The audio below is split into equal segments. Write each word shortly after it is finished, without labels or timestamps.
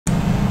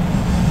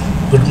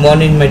Good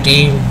morning, my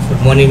team.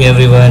 Good morning,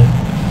 everyone.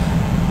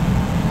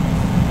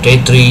 Day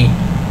 3.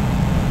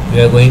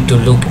 We are going to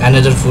look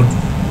another food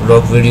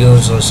vlog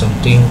videos or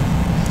something.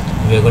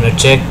 We are going to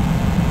check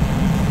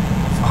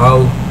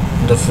how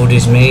the food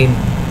is made,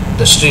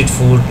 the street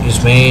food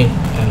is made,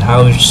 and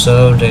how it's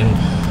served, and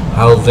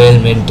how well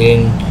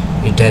maintained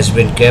it has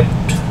been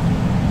kept.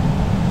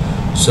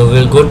 So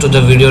we'll go to the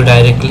video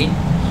directly.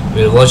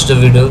 We'll watch the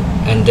video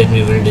and then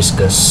we will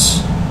discuss.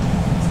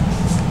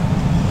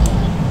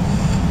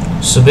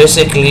 So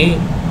basically,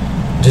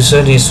 this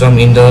one is from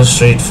Indore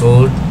street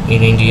food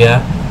in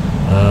India.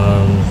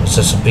 It's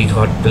just a big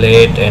hot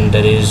plate, and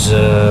there is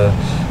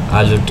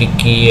aloo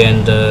tikki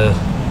and the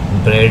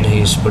bread.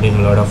 He's putting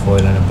a lot of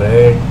oil on the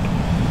bread.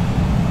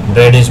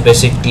 Bread is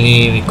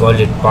basically, we call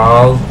it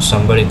pav,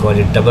 somebody call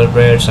it double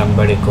bread,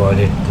 somebody call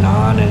it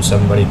naan, and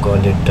somebody call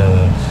it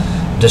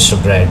just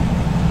bread.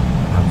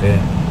 Okay,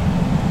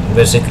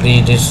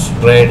 basically this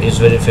bread is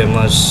very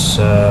famous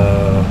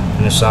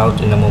in the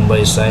south, in the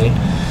Mumbai side.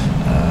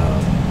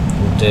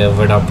 The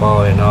vada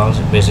pav and all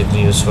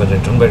basically used for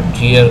that one, but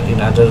here in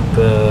other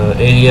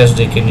areas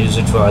they can use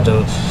it for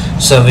other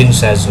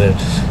servings as well.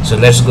 So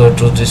let's go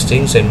through these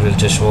things and we'll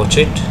just watch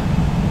it.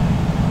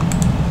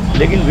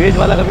 लेकिन veg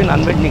वाला कभी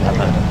non veg नहीं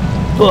खाता है,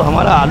 तो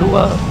हमारा आलू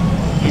का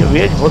ये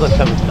वेज बहुत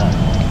अच्छा बिकता है।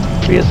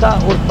 पैसा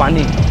और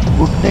पानी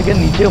घुटने के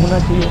नीचे होना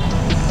चाहिए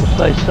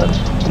उसका स्तर,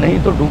 नहीं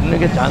तो डूबने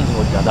के चांस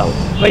बहुत ज़्यादा होते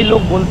हैं। कई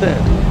लोग बोलते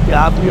हैं कि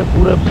आप ये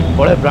पूरे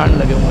बड़े ब्रांड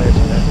लगे हुए हैं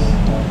इसमें,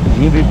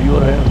 घी भी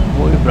प्योर है,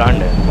 वो भी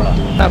ब्रांड है, बड़ा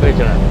खाना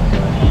बेचना है,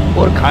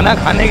 और खाना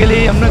खाने के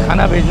लिए हमने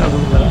खाना बेचना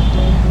शुरू करा।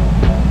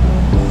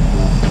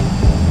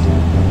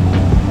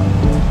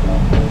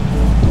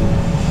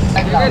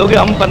 क्योंकि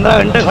हम 15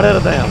 घंटे खड़े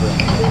रहते हैं यहाँ पे,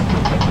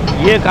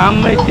 ये काम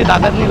में इतनी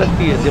ताकत नहीं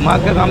लगती है, दिमाग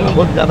के काम में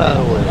बहुत ज़्यादा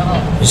वो है।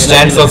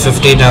 Stand for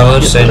 15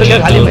 hours and you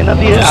have to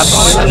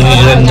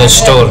run the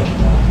store,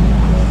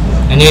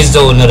 and he is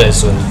the owner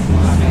as well.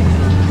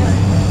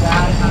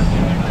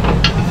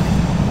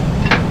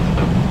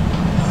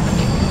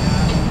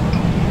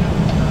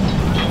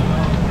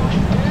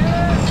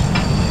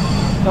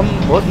 हम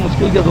बहुत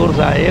मुश्किल के दौर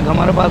से आए, एक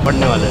हमारे पास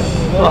पढ़ने वाले हैं,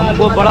 तो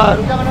हमको बड़ा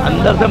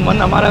अंदर से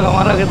मन हमारा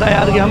कहता है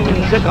यार कि हम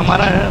इनसे कमा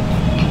रहे हैं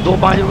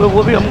 2-5 रुपये,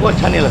 वो भी हमको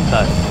अच्छा नहीं लगता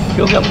है,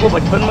 क्योंकि हमको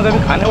बचपन में कभी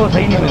खाने को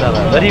सही नहीं मिला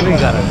था, गरीबी के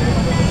कारण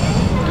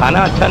खाना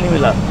अच्छा नहीं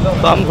मिला,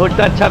 तो हम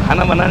सोचते अच्छा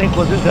खाना बनाने की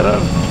कोशिश करें,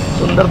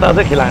 सुंदरता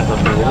से खिलाएं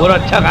सबको और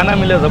अच्छा खाना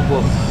मिले सबको,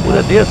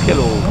 पूरे देश के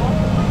लोगों को।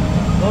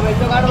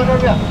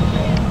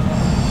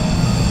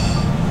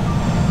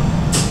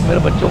 मेरे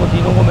बच्चों को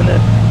तीनों को मैंने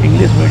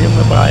इंग्लिश मीडियम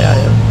में पढ़ाया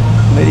है।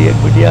 मेरी एक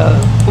बिटिया,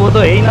 वो तो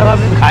है ही ना,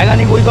 खाएगा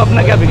नहीं कोई तो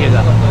अपना क्या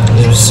बिकेगा,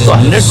 तो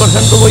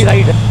 100% तो वही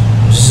राइट है।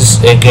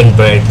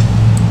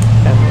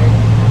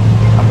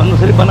 अपन तो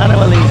सिर्फ बनाने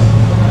वाले ही हैं,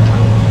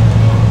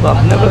 तो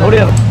अपने पे थोड़ी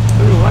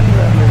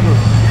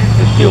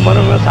इसकी उम्र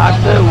में 60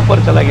 से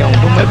ऊपर चला गया हूँ,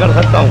 तो मैं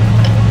कर सकता हूँ,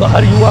 तो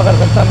हर युवा कर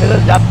सकता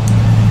मेरे जात।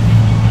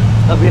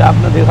 अभी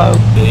आपने देखा,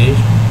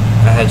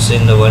 I had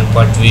seen the one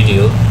part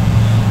video.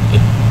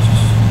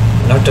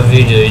 Not a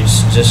video,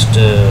 it's just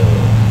a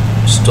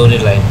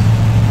storyline.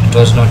 It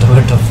was not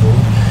about the food,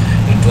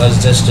 it was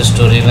just a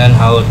storyline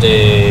how they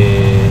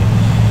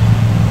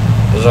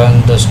run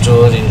the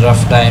store in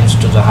rough times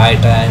to the high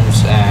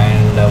times,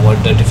 and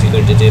what the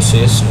difficulty they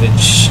face,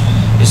 which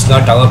is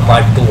not our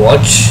part to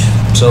watch.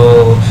 So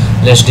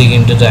let's dig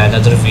into the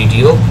another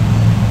video.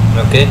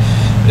 Okay,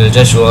 we'll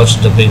just watch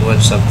the big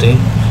one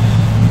something.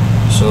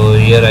 So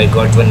here I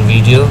got one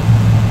video.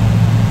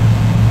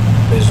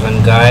 There's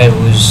one guy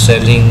who is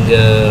selling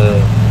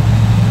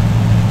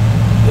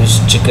his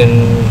chicken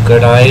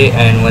kadai,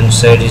 and one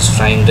side is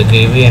frying the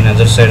gravy, and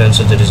other side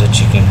also there is a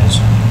chicken as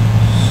well.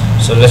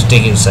 So let's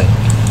dig inside.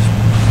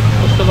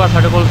 उस तो बाद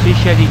साढ़े को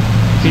fish है जी,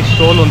 fish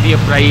role होती है,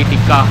 fry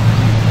tikka,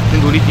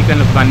 tandoori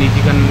chicken, अफगानी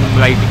chicken,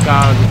 मलाई tikka.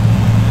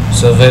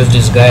 So well,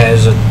 this guy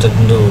has a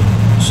tandoor,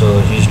 so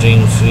he's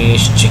doing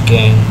fish,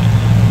 chicken,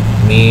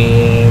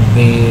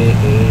 maybe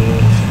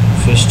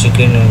fish,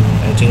 chicken, and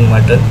I think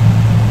mutton.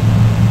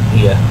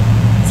 Yeah,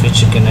 fish,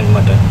 chicken and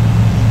mutton,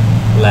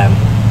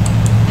 lamb.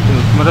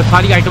 मतलब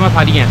सारी item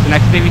सारी हैं,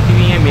 snacks के भी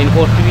हैं, मेन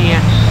कोर्स भी हैं,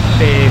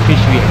 तो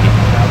फिश भी है जी।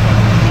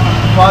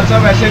 फाल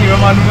साहब ऐसे नहीं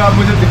मैं मानूंगा, आप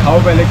मुझे दिखाओ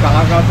पहले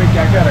कहाँ पे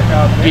क्या क्या रखा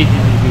है आपने। जी।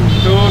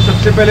 तो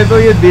सबसे पहले तो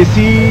ये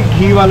देसी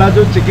घी वाला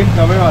जो चिकन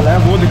तवे वाला है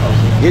वो दिखाओ।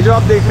 ये जो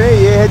आप देख रहे हैं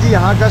ये है जी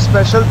यहाँ का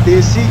स्पेशल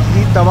देसी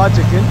घी तवा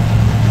चिकन,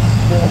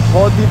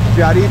 बहुत ही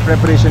प्यारी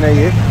प्रेपरेशन है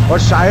ये, और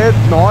शायद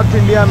नॉर्थ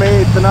इंडिया में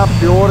इतना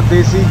प्योर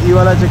देसी घी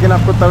वाला चिकन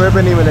आपको तवे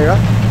पे नहीं मिलेगा,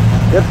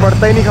 ये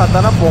पड़ता ही नहीं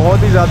खाता ना,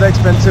 बहुत ही ज़्यादा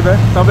एक्सपेंसिव है।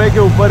 तवे के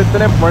ऊपर,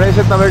 इतने बड़े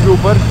से तवे के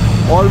ऊपर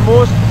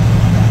ऑलमोस्ट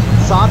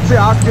 7 से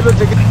 8 kilo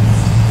chicken.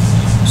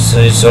 So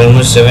it's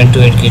almost 7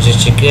 to 8 kg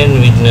chicken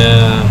with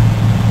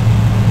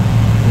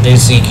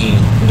desi ghee.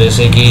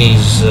 Desi ghee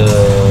is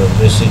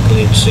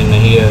basically it's in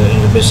here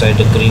in the beside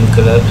the green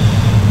color.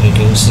 You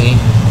can see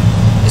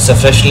it's a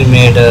freshly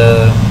made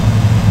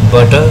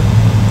butter,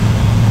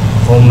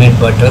 homemade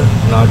butter,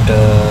 not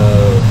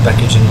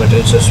packaging butter.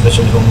 It's a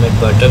special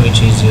homemade butter which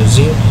he is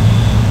using,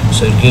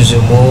 so it gives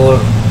you more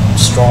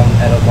strong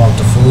aroma of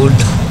the food,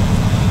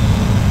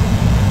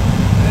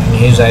 and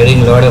he's adding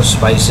a lot of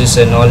spices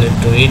and all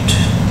into it.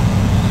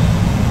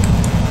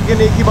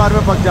 Chicken एक ही बार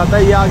में पक जाता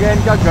है। ये आ गया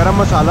इनका गरम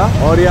मसाला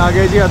और ये आ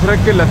गए जी अदरक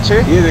के लच्छे।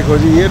 ये देखो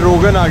जी, ये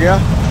रोगन आ गया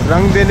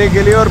रंग देने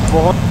के लिए और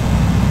बहुत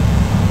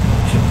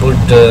He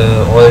put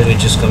oil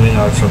which is coming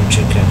out from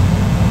chicken.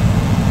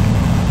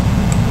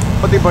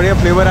 ही बढ़िया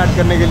फ्लेवर ऐड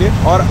करने के लिए।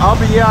 और अब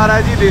ये आ रहा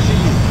है जी देसी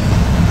घी।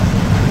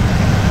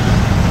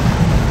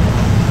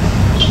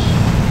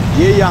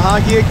 ये यहाँ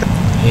की एक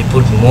He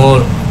put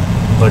more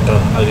butter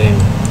again.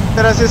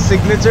 तरह से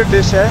सिग्नेचर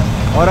डिश है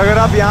और अगर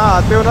आप यहाँ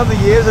आते हो ना तो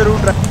ये जरूर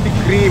ट्राई।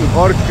 क्रीम,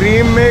 और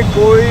क्रीम में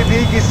कोई भी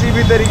किसी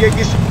भी तरीके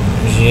की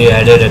He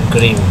added a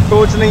cream.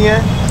 सोच नहीं है,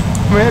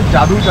 में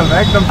जादू चल रहा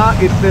है एकदम।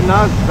 इतना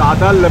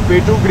ज्यादा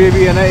लपेटू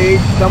ग्रेवी है ना,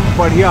 एकदम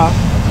बढ़िया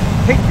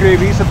थिक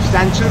ग्रेवी,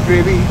 सब्सटैंशियल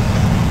ग्रेवी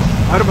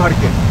भर भर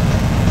के।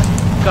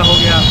 का हो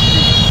गया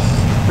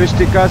फिश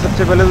टिक्का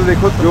सबसे पहले तो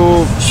देखो जो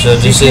So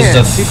this is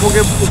the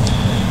सीखोगे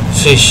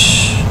fish.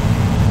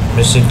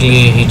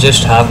 Basically, he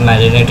just half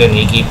marinate and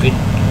he keep it.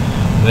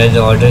 When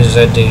the order is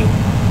that they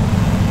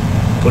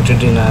put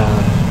it in a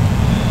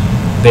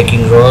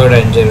baking rod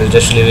and they will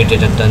just leave it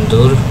in a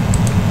tandoor.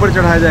 ऊपर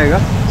चढ़ाया जाएगा।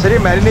 Sir ये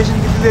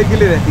marination कितनी देर के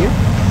लिए रहती है?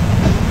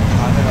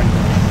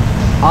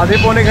 आधे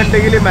पौने घंटे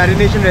के लिए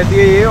मैरिनेशन रहती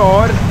है ये।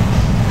 और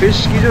फिश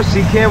की जो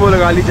सीखें हैं वो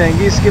लगा ली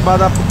जाएंगी। इसके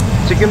बाद आप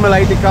चिकन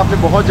मलाई टिक्का आपने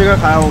बहुत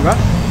जगह खाया होगा।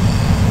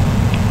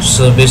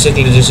 So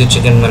basically, this is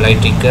chicken malai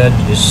tikka.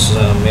 It's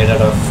made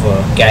out of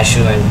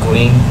cashew and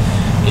cream.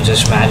 You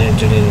just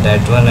marinate in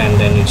that one and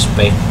then it's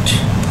baked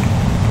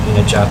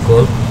in a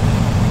charcoal.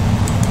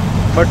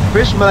 But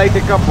fish मलाई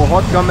टिक्का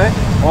बहुत कम है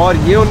और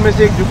ये उनमें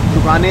से एक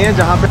दुकानें हैं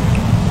जहाँ पे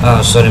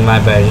Sorry, my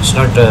bad. It's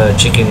not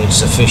chicken.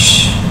 It's a fish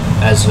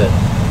as well.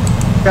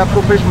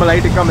 आपको फिश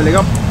मलाई टिक्का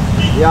मिलेगा।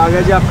 ये आ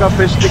गया जी आपका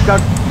फिश टिक्का।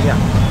 या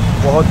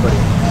बहुत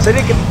बढ़िया। सर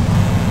ये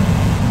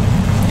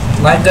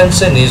My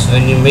concern is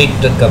when you make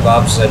the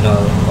kebabs and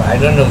all, I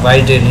don't know why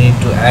they need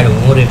to add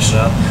more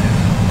extra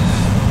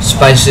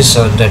spices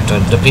on that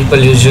one. The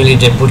people usually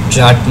they put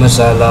chaat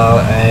masala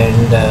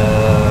and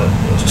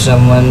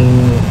someone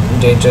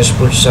they just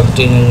put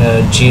something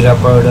jeera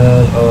powder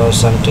or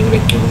something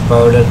like cumin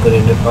powder,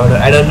 coriander powder.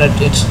 I don't know.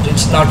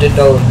 It's not at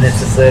all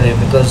necessary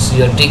because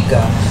your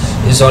tikka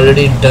is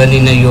already done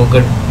in a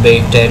yogurt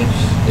baked and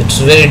it's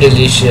very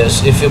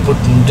delicious. If you put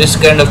this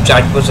kind of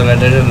chaat masala,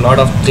 there are a lot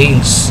of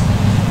things.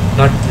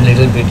 Not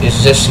little bit,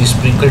 it's just you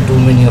sprinkle too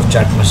many of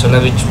chaat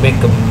masala which make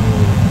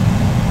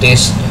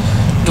taste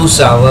too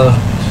sour.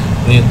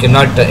 You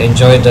cannot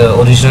enjoy the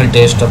original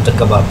taste of the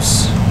kebabs.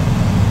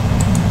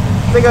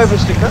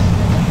 Fish tikka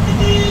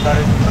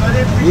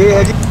ये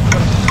है जी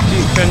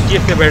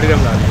crunches के bread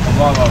crumb डाले।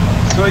 वाह वाह।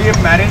 तो ये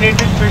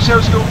marinated fish है,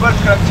 उसके ऊपर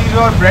क्रंचीज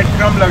और ब्रेड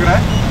क्रम लग रहा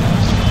है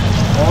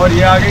और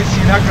ये आ गई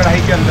सीधा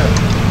कढ़ाई के अंदर।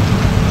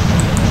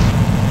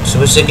 So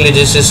basically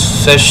this is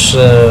fresh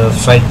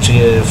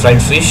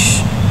fried fish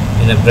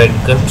in a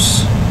breadcrumbs.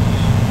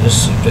 This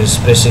is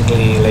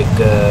basically like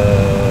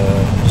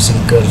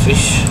sinker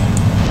fish.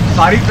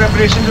 सारी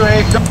प्रेपरेशन जो है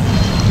एकदम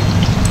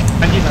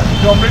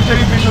जो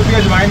अमृतसरी फिश होती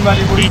है अजवाइन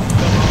वाली पूरी।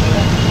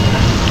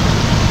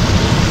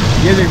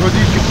 ये देखो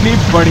जी कितनी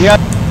बढ़िया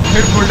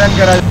फिर फुल डन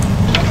करा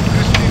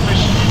क्रिस्पी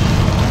फिश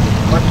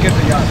बन के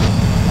तैयार।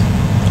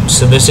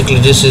 So basically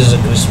this is a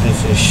crispy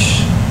fish.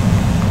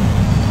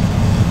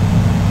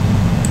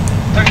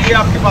 Sir ये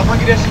आपके पापा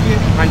की रेसिपी है?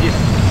 हाँ जी।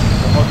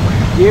 बहुत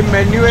बढ़िया। ये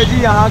मेन्यू है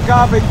जी यहाँ का।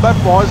 आप एक बार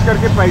पॉज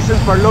करके प्राइसेस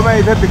पढ़ लो। मैं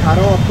इधर दिखा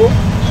रहा हूँ आपको।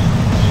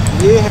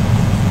 ये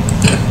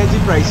है जी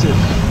प्राइसेस।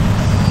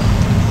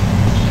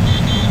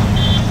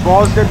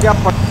 पॉज करके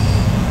आप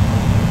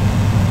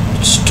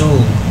It's two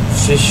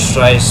fish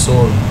fry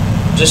sole,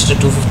 just a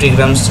 250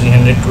 grams,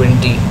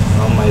 320.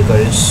 Oh my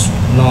god, it's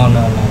no.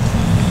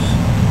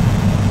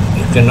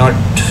 You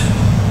cannot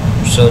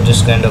serve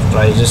this kind of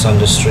prices on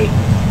the street.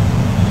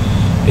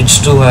 It's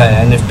too high,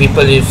 and if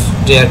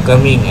they are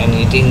coming and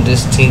eating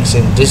these things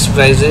in these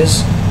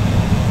prices,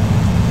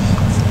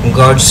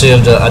 God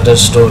save the other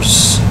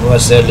stores who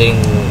are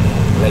selling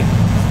like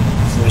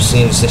we've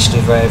seen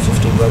 65,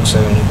 50 bucks,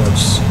 70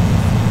 bucks.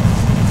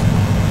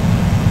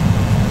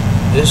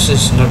 This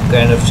is not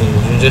kind of thing.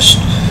 You just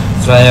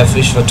fry a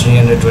fish for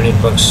 320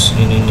 bucks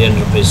in Indian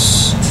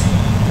rupees,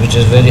 which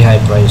is very high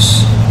price.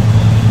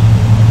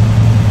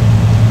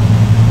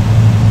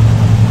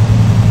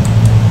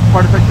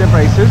 पढ़ सकते हैं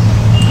prices.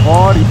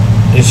 और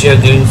If you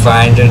are giving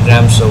 500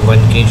 grams of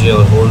 1 kg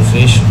of whole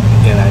fish, you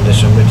can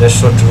understand. But just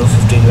for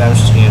 250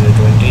 grams,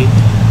 320.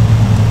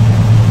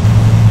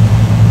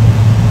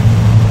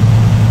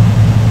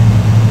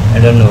 I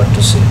don't know what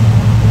to say.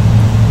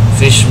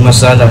 Fish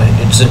masala,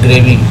 it's a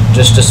gravy,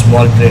 just a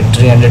small plate,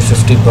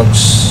 350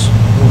 bucks.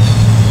 Oof.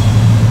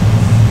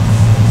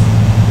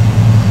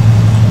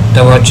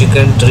 Tawa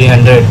chicken,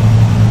 300.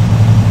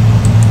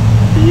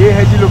 ये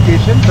है जी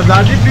location.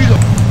 Sardar ji please.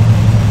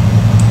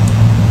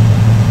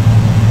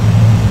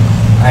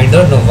 I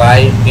don't know why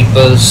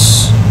people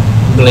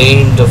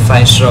blame the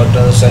 5-star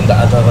hotels and the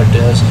other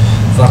hotels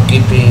for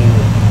keeping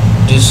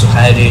this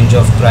high range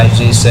of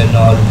prices and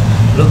all.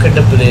 Look at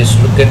the place,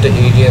 look at the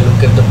area,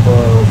 look at the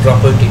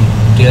property.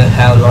 They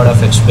have a lot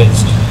of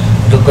expense.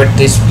 Look at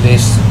this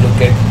place,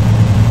 look at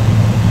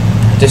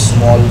this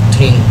small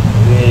thing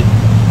with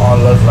all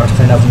a lot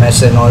kind of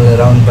mess and all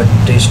around, but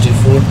tasty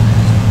food.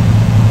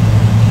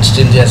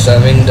 Still they are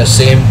serving the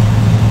same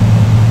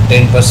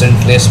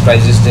 10% less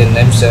prices than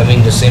them,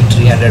 serving the same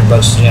 300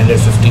 bucks,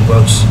 350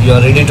 bucks. You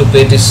are ready to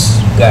pay this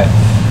guy,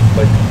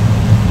 but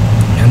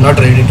you're not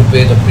ready to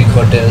pay the big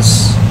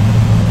hotels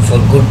for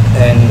good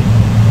and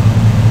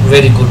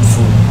very good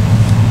food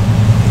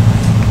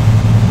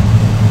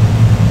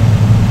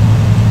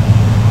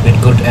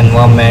with good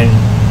environment,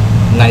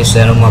 nice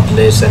aroma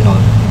place and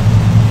all.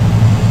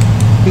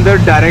 अंदर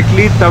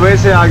directly तवे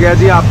से आ गया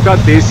जी आपका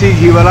देसी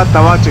घी वाला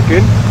तवा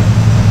chicken.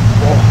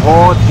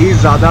 बहुत ही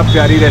ज्यादा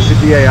प्यारी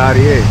रेसिपी है यार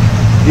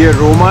ये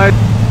Roma.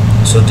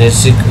 So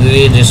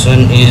basically this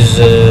one is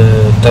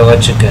tawa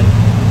chicken.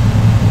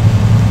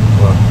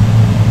 Wow.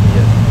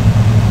 Yeah.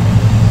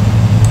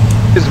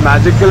 is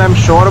magical. I'm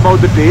sure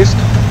about the taste.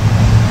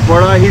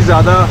 बड़ा ही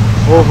ज्यादा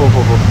हो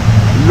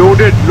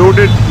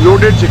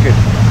लोडेड चिकन।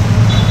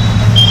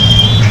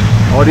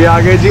 और ये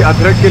आगे जी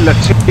अदरक के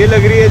लच्छे। ये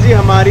लग रही है जी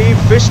हमारी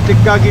फिश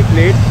टिक्का की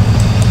plate.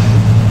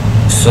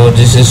 So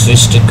this is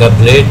fish tikka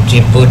plate.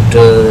 You put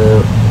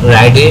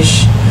radish,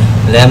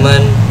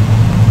 lemon,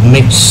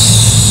 mixed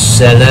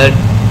salad,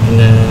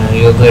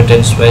 yogurt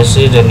and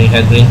spicy. Then you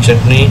have green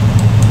chutney.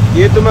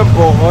 ये तो मैं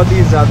बहुत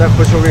ही ज्यादा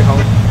खुश होकर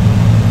खाऊं।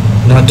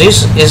 Now this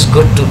is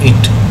good to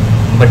eat,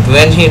 but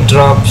when he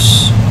drops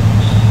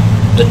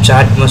the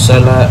chaat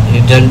masala, he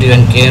don't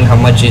even care how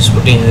much he's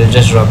putting. He'll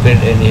just drop it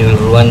and he will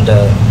ruin the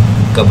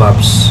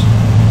kebabs.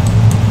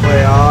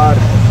 यार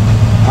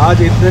आज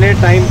इतने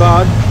time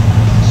बाद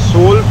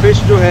soul fish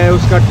जो है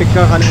उसका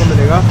टिक्का खाने को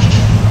मिलेगा।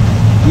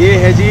 ये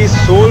है जी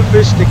सोल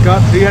फिश टिक्का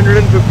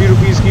 350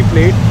 रुपीज़ की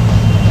प्लेट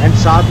एंड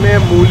साथ में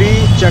मूली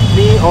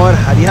चटनी और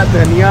हरिया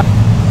धनिया।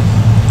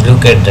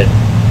 Look at that.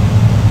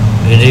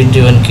 He didn't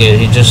even care.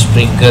 He just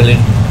sprinkle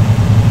it.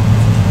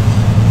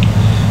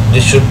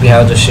 This should be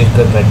how the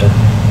shaker better.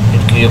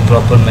 It gives you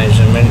proper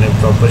measurement and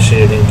proper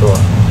shading to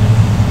all.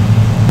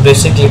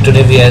 Basically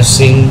today we are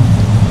seeing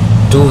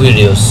two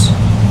videos.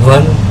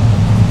 One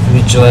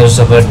which was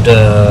about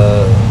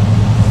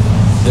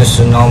just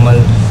normal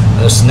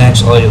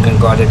snacks, or you can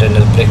call it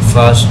as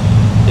breakfast.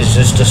 It's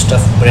just a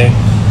stuffed bread.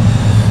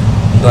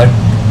 But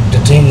the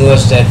thing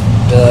was that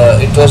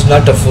it was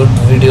not a food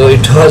video.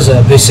 It was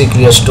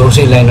basically a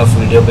storyline of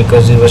video,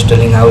 because he was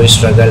telling how he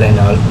struggled and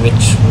all,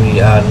 which we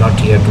are not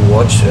here to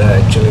watch.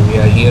 Actually we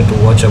are here to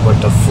watch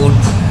about the food,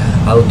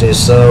 how they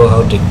serve,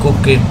 how they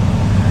cook it,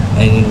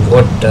 and in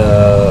what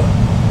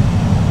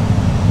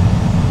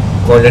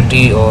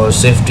quality or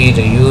safety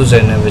they use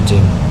and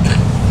everything.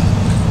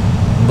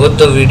 Both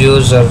the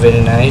videos are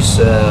very nice.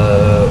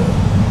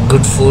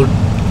 Good food,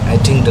 I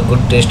think the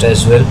good taste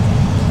as well,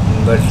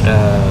 but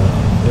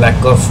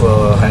lack of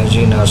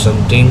hygiene or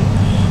something.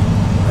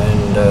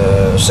 And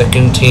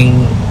second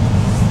thing,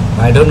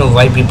 I don't know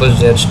why people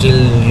there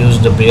still use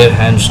the bare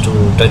hands to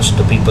touch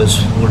the people's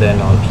food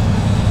and all,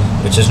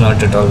 which is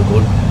not at all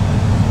good.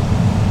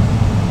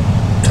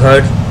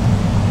 Third,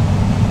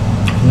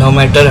 no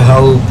matter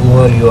how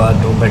poor you are,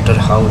 no matter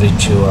how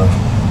rich you are,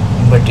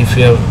 but if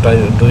you are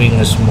doing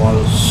a small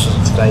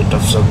kind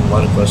of some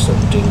work or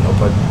something,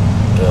 but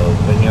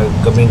when you are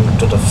coming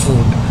to the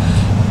food,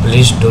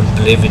 please don't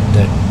play with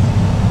that.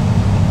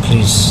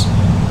 Please,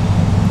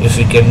 if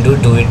you can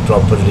do it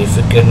properly. If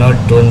you cannot,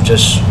 don't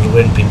just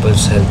ruin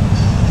people's health.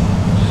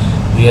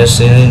 We are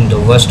seeing the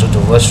worst of the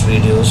worst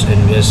videos,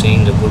 and we are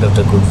seeing the good of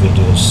the good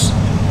videos.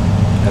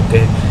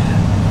 Okay.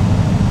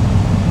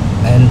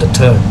 And the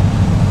third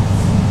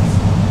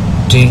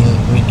thing,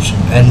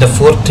 and the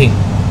fourth thing,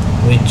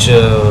 which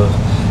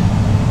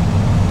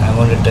I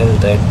want to tell,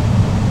 that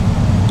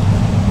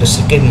the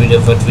second video,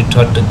 what we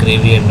thought the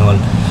gravy and all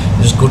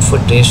is good for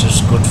taste,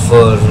 is good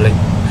for like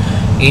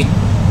eat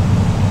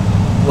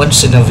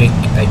once in a week,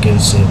 I can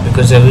say,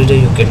 because every day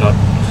you cannot.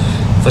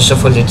 First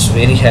of all, it's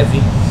very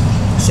heavy.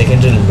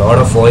 Secondly, a lot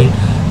of oil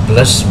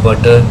plus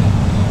butter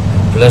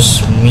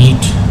plus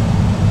meat,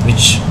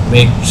 which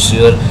makes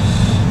your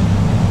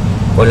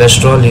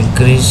cholesterol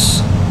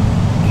increase,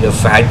 your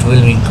fat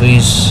will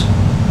increase,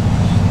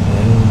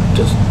 and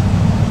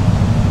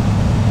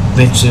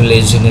makes you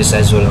laziness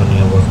as well on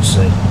your work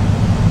side.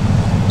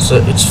 So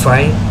it's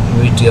fine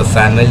with your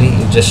family.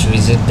 You just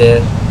visit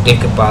there,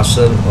 take a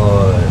parcel,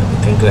 or you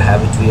can go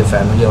have it with your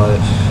family, or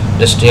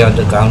just stay on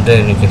the counter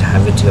and you can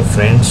have it with your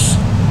friends.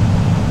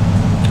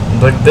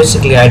 But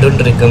basically I don't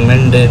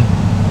recommend it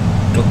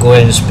to go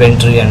and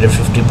spend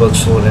 350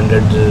 bucks,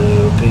 400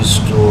 rupees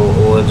to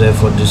over there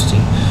for this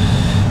thing.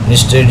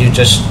 Instead, you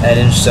just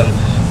arrange some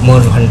more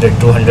 100,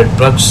 200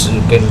 bucks.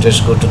 You can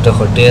just go to the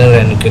hotel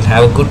and you can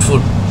have good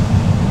food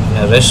in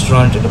a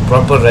restaurant, in a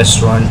proper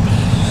restaurant,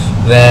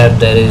 where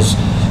there is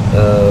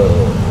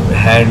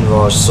hand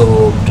wash,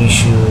 soap,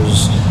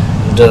 tissues.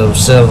 The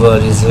server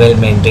is well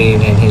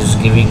maintained and he's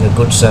giving a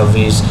good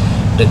service.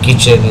 The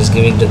kitchen is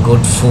giving the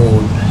good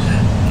food.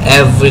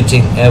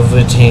 Everything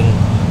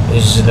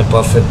is in a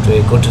perfect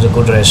way. Go to the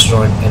good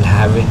restaurant and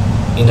have it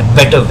in a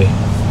better way,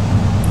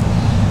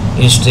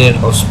 instead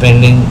of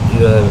spending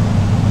your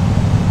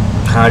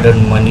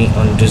hard-earned money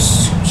on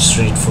this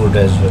street food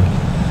as well.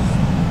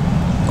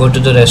 Go to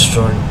the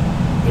restaurant,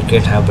 you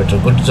can have better.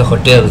 Go to the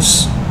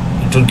hotels,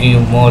 it will give you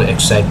more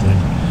excitement,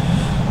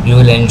 you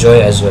will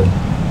enjoy as well.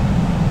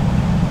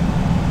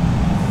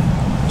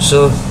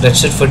 So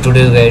that's it for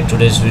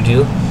today's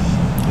video.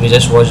 We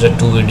just watched the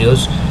two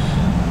videos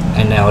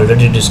and I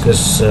already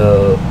discussed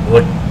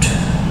what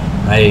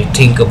I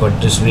think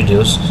about these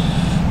videos.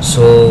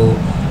 So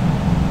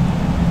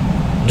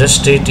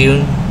just stay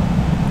tuned,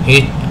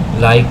 hit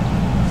like,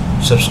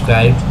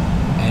 subscribe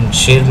and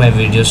share my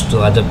videos to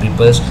other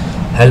people,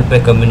 help my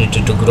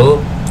community to grow,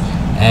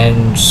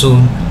 and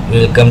soon we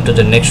will come to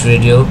the next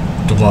video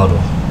tomorrow.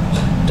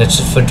 That's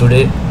it for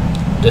today.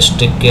 Just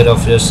take care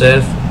of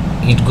yourself,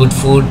 eat good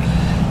food,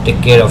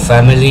 take care of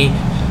family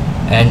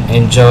and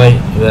enjoy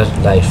your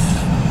life.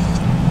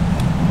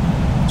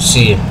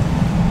 See you.